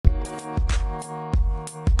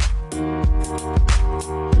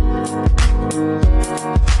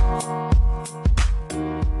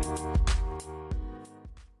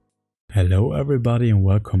Hello everybody and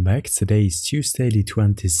welcome back. Today is Tuesday the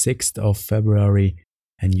 26th of February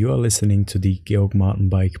and you are listening to the Georg Mountain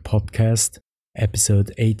Bike Podcast,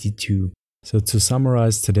 episode 82. So to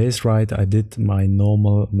summarize today's ride, I did my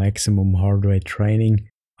normal maximum heart rate training.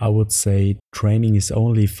 I would say training is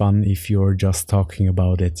only fun if you're just talking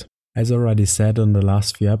about it. As already said on the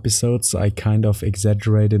last few episodes, I kind of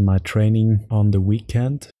exaggerated my training on the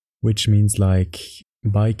weekend, which means like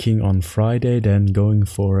biking on Friday, then going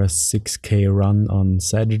for a 6k run on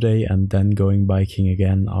Saturday and then going biking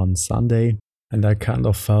again on Sunday. And I kind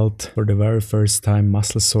of felt for the very first time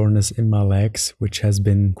muscle soreness in my legs, which has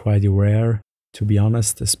been quite rare, to be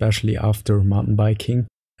honest, especially after mountain biking,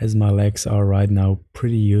 as my legs are right now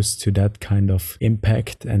pretty used to that kind of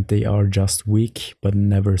impact and they are just weak but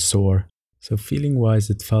never sore. So feeling wise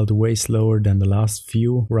it felt way slower than the last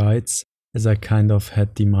few rides, as I kind of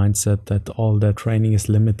had the mindset that all that training is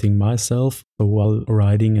limiting myself. So while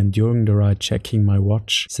riding and during the ride checking my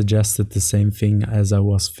watch suggested the same thing as I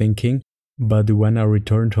was thinking. But when I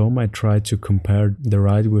returned home I tried to compare the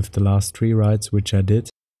ride with the last 3 rides, which I did.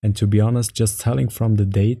 And to be honest, just telling from the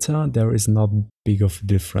data, there is not big of a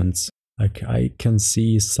difference. Like I can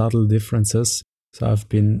see subtle differences. So I've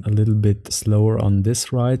been a little bit slower on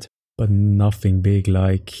this ride, but nothing big.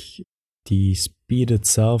 Like the speed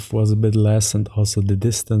itself was a bit less and also the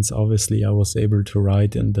distance obviously I was able to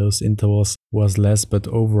ride in those intervals was less, but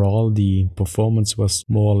overall the performance was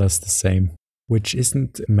more or less the same, which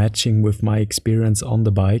isn't matching with my experience on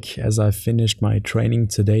the bike, as I finished my training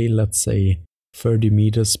today, let's say 30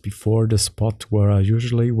 meters before the spot where I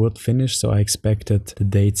usually would finish, so I expected the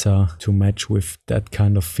data to match with that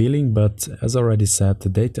kind of feeling, but as already said, the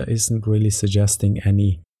data isn't really suggesting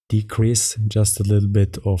any decrease, just a little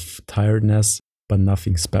bit of tiredness, but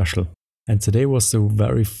nothing special. And today was the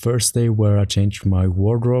very first day where I changed my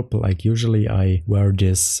wardrobe. Like usually I wear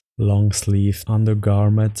this long sleeve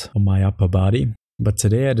undergarment on my upper body, but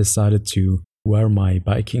today I decided to wear my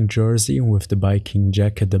biking jersey with the biking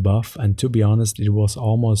jacket above, and to be honest it was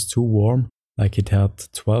almost too warm. Like it had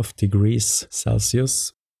 12 degrees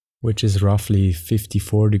Celsius, which is roughly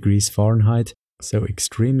 54 degrees Fahrenheit. So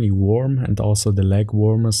extremely warm, and also the leg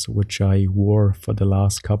warmers which I wore for the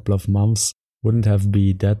last couple of months wouldn't have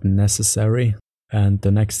been that necessary. And the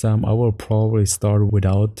next time I will probably start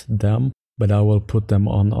without them, but I will put them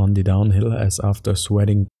on the downhill, as after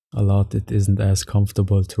sweating a lot it isn't as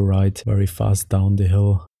comfortable to ride very fast down the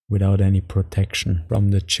hill without any protection from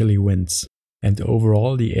the chilly winds. And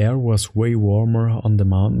overall the air was way warmer on the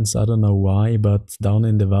mountains. I don't know why, but down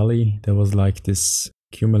in the valley there was like this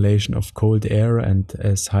accumulation of cold air, and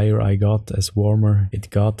as higher I got, as warmer it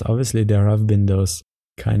got. Obviously there have been those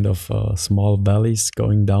kind of small valleys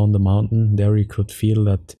going down the mountain. There you could feel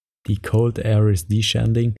that the cold air is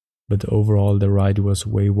descending, but overall the ride was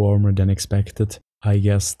way warmer than expected. I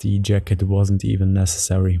guess the jacket wasn't even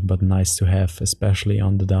necessary, but nice to have, especially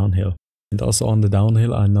on the downhill. And also on the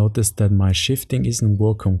downhill I noticed that my shifting isn't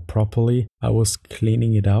working properly. I was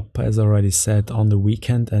cleaning it up, as already said, on the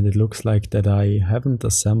weekend, and it looks like that I haven't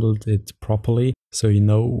assembled it properly. So you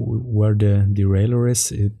know where the derailleur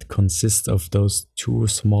is, it consists of those 2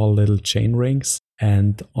 small little chain rings.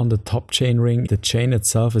 And on the top chain ring, the chain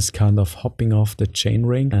itself is kind of hopping off the chain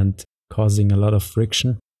ring and causing a lot of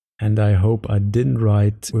friction. And I hope I didn't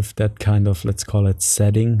ride with that kind of, let's call it,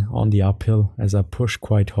 setting on the uphill, as I push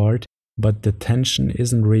quite hard. But the tension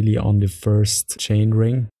isn't really on the first chain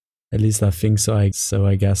ring, at least I think so. So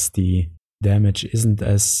I guess the damage isn't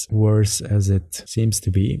as worse as it seems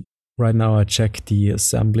to be. Right now I checked the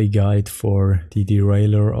assembly guide for the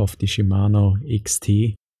derailleur of the Shimano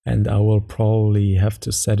XT, and I will probably have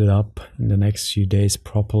to set it up in the next few days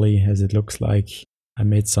properly, as it looks like I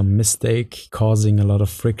made some mistake causing a lot of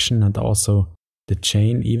friction, and also the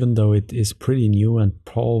chain, even though it is pretty new and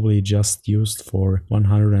probably just used for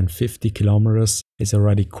 150 kilometers, is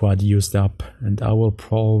already quite used up, and I will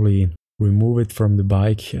probably remove it from the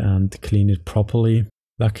bike and clean it properly.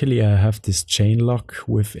 Luckily I have this chain lock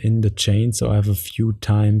within the chain, so I have a few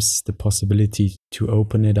times the possibility to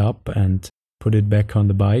open it up and put it back on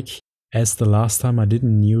the bike. As the last time I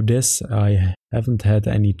didn't knew this, I haven't had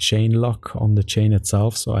any chain lock on the chain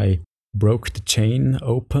itself, so I broke the chain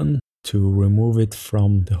open to remove it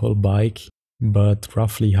from the whole bike. But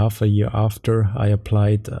roughly half a year after, I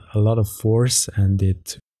applied a lot of force, and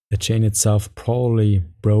the chain itself probably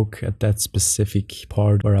broke at that specific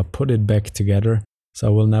part where I put it back together. So I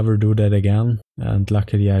will never do that again. And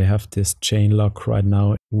luckily I have this chain lock right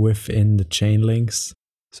now within the chain links,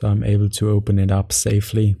 so I'm able to open it up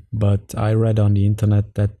safely. But I read on the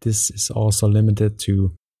internet that this is also limited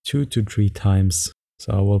to 2 to 3 times.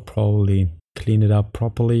 So I will probably clean it up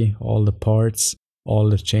properly, all the parts, all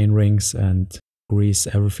the chain rings, and grease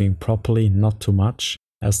everything properly, not too much,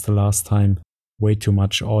 as the last time way too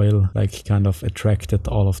much oil like kind of attracted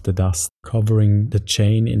all of the dust, covering the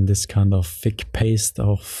chain in this kind of thick paste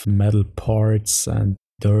of metal parts and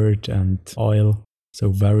dirt and oil. So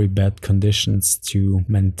very bad conditions to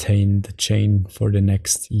maintain the chain for the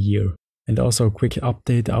next year. And also a quick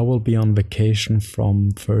update, I will be on vacation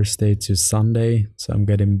from Thursday to Sunday, so I'm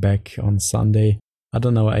getting back on Sunday. I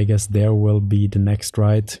don't know, I guess there will be the next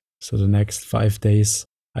ride, so the next 5 days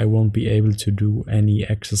I won't be able to do any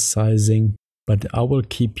exercising, but I will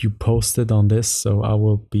keep you posted on this, so I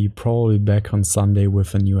will be probably back on Sunday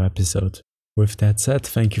with a new episode. With that said,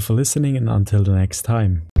 thank you for listening, and until the next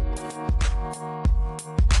time.